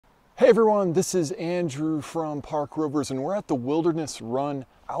Hey everyone, this is Andrew from Park Rovers and we're at the Wilderness Run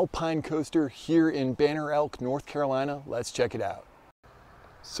Alpine Coaster here in Banner Elk, North Carolina. Let's check it out.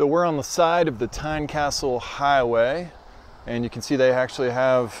 So we're on the side of the Tynecastle Highway and you can see they actually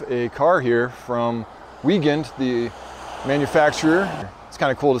have a car here from Wiegand, the manufacturer. It's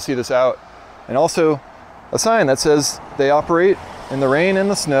kind of cool to see this out. And also a sign that says they operate in the rain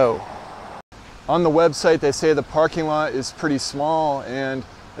and the snow. On the website they say the parking lot is pretty small and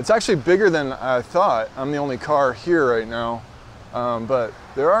it's actually bigger than I thought. I'm the only car here right now, but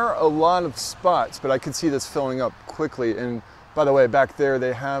there are a lot of spots, but I could see this filling up quickly. And by the way, back there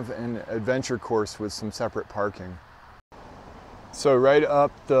they have an adventure course with some separate parking. So right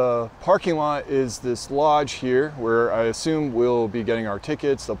up the parking lot is this lodge here where I assume we'll be getting our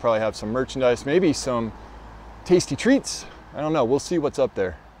tickets. They'll probably have some merchandise, maybe some tasty treats. I don't know, we'll see what's up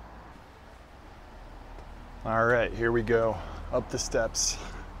there. All right, here we go, up the steps.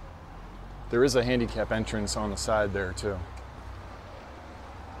 There is a handicap entrance on the side there too.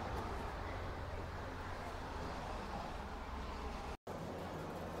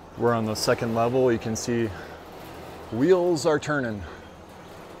 We're on the second level. You can see wheels are turning.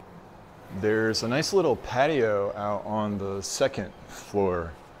 There's a nice little patio out on the second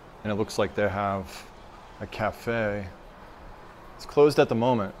floor and it looks like they have a cafe. It's closed at the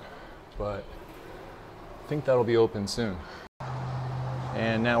moment, but I think that'll be open soon.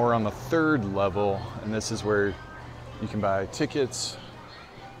 And now we're on the third level, and this is where you can buy tickets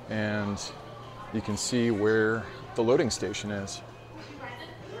and you can see where the loading station is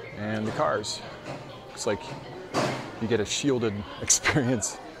and the cars. Looks like you get a shielded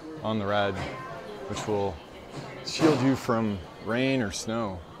experience on the ride, which will shield you from rain or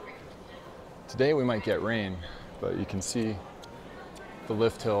snow. Today we might get rain, but you can see the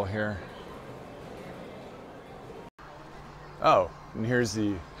lift hill here. Oh. And here's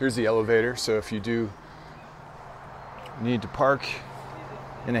the elevator, so if you do need to park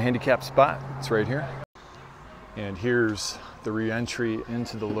in a handicapped spot, it's right here. And here's the re-entry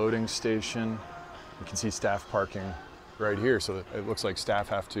into the loading station. You can see staff parking right here, so it looks like staff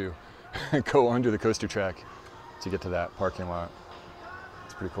have to go under the coaster track to get to that parking lot.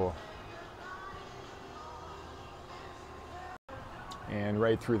 It's pretty cool. And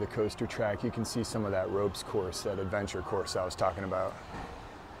right through the coaster track, you can see some of that ropes course, that adventure course I was talking about.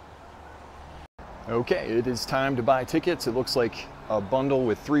 Okay, it is time to buy tickets. It looks like a bundle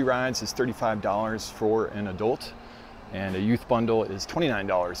with 3 rides is $35 for an adult, and a youth bundle is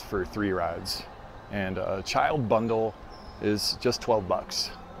 $29 for 3 rides. And a child bundle is just 12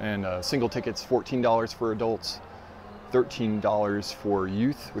 bucks. And single tickets, $14 for adults, $13 for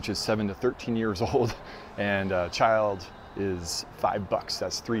youth, which is 7 to 13 years old, and child is $5.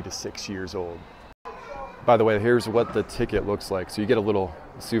 That's 3 to 6 years old. By the way, here's what the ticket looks like. So you get a little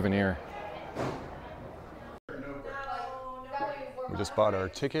souvenir. We just bought our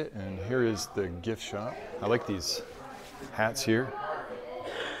ticket and here is the gift shop. I like these hats here.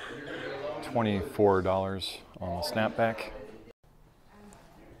 $24 on the snapback.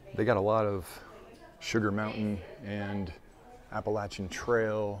 They got a lot of Sugar Mountain and Appalachian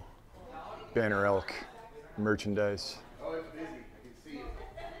Trail, Banner Elk merchandise.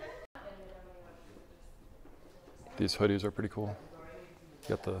 These hoodies are pretty cool.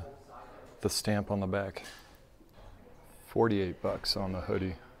 Got the stamp on the back. 48 bucks on the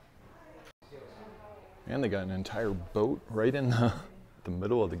hoodie. And they got an entire boat right in the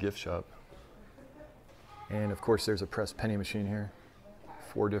middle of the gift shop. And of course there's a pressed penny machine here.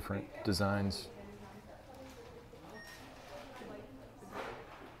 4 different designs.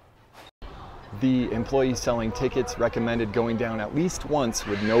 The employee selling tickets recommended going down at least once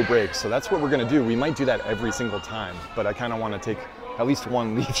with no breaks. So that's what we're gonna do. We might do that every single time, but I kinda wanna take at least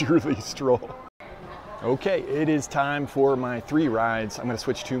one leisurely stroll. Okay, it is time for my 3 rides. I'm gonna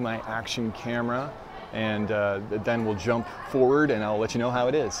switch to my Action camera and then we'll jump forward and I'll let you know how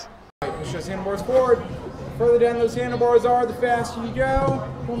it is. Push those handlebars forward. The further down those handlebars are, the faster you go.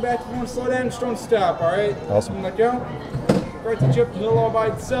 Going back if you want to slow down, just don't stop, all right? Awesome. Let go. Right to chip the hill all by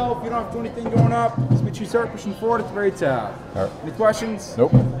itself. You don't have to do anything going up. Just make sure you start pushing forward at the very top. All right. Any questions?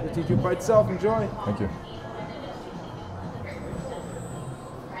 Nope. Let it by itself. Enjoy. Thank you.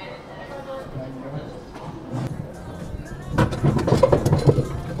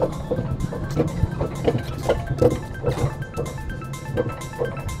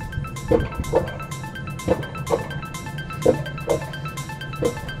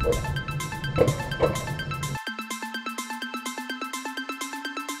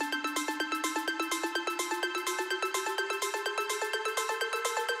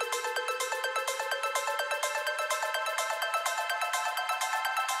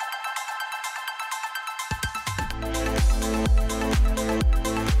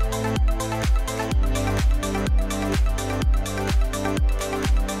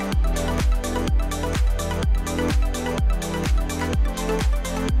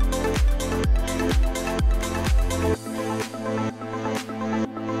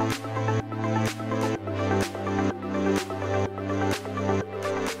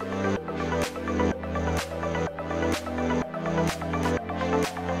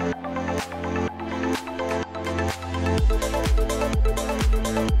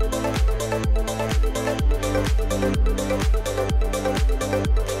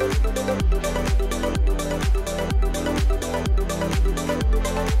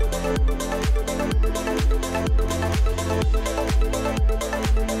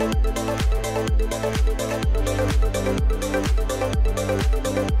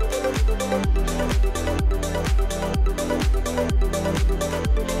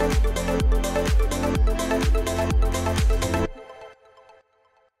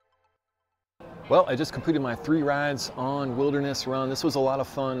 Well, I just completed my 3 rides on Wilderness Run. This was a lot of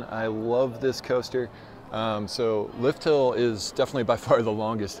fun. I love this coaster. So lift hill is definitely by far the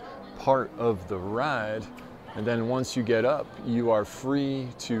longest part of the ride. And then once you get up, you are free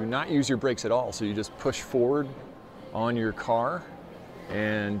to not use your brakes at all. So you just push forward on your car,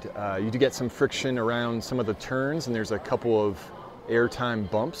 and you do get some friction around some of the turns, and there's a couple of airtime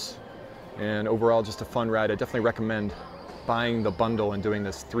bumps. And overall, just a fun ride. I definitely recommend buying the bundle and doing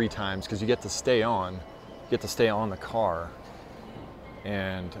this 3 times because you get to stay on the car,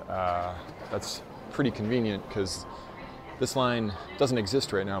 and that's pretty convenient because this line doesn't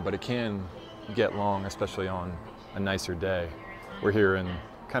exist right now, but it can get long, especially on a nicer day. We're here in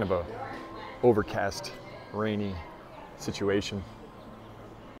kind of a overcast, rainy situation.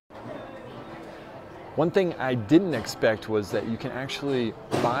 One thing I didn't expect was that you can actually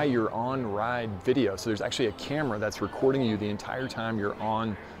buy your on-ride video. So there's actually a camera that's recording you the entire time you're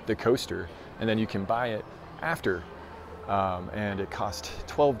on the coaster, and then you can buy it after. And it cost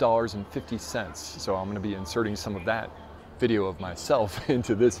 $12.50. So I'm gonna be inserting some of that video of myself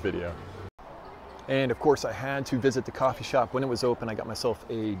into this video. And of course, I had to visit the coffee shop when it was open. I got myself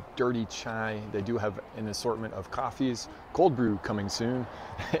a dirty chai. They do have an assortment of coffees, cold brew coming soon,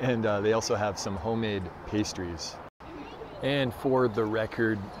 and they also have some homemade pastries. And for the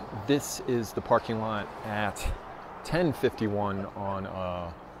record, this is the parking lot at 10:51 on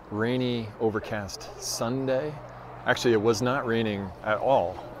a rainy, overcast Sunday. Actually, it was not raining at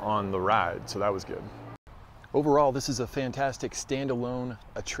all on the ride, so that was good. Overall, this is a fantastic standalone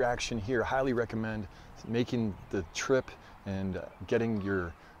attraction here. Highly recommend making the trip and getting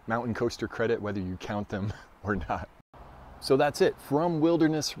your mountain coaster credit, whether you count them or not. So that's it. From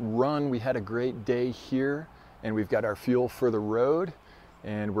Wilderness Run, we had a great day here, and we've got our fuel for the road,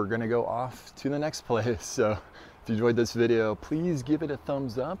 and we're gonna go off to the next place. So if you enjoyed this video, please give it a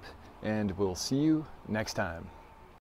thumbs up, and we'll see you next time.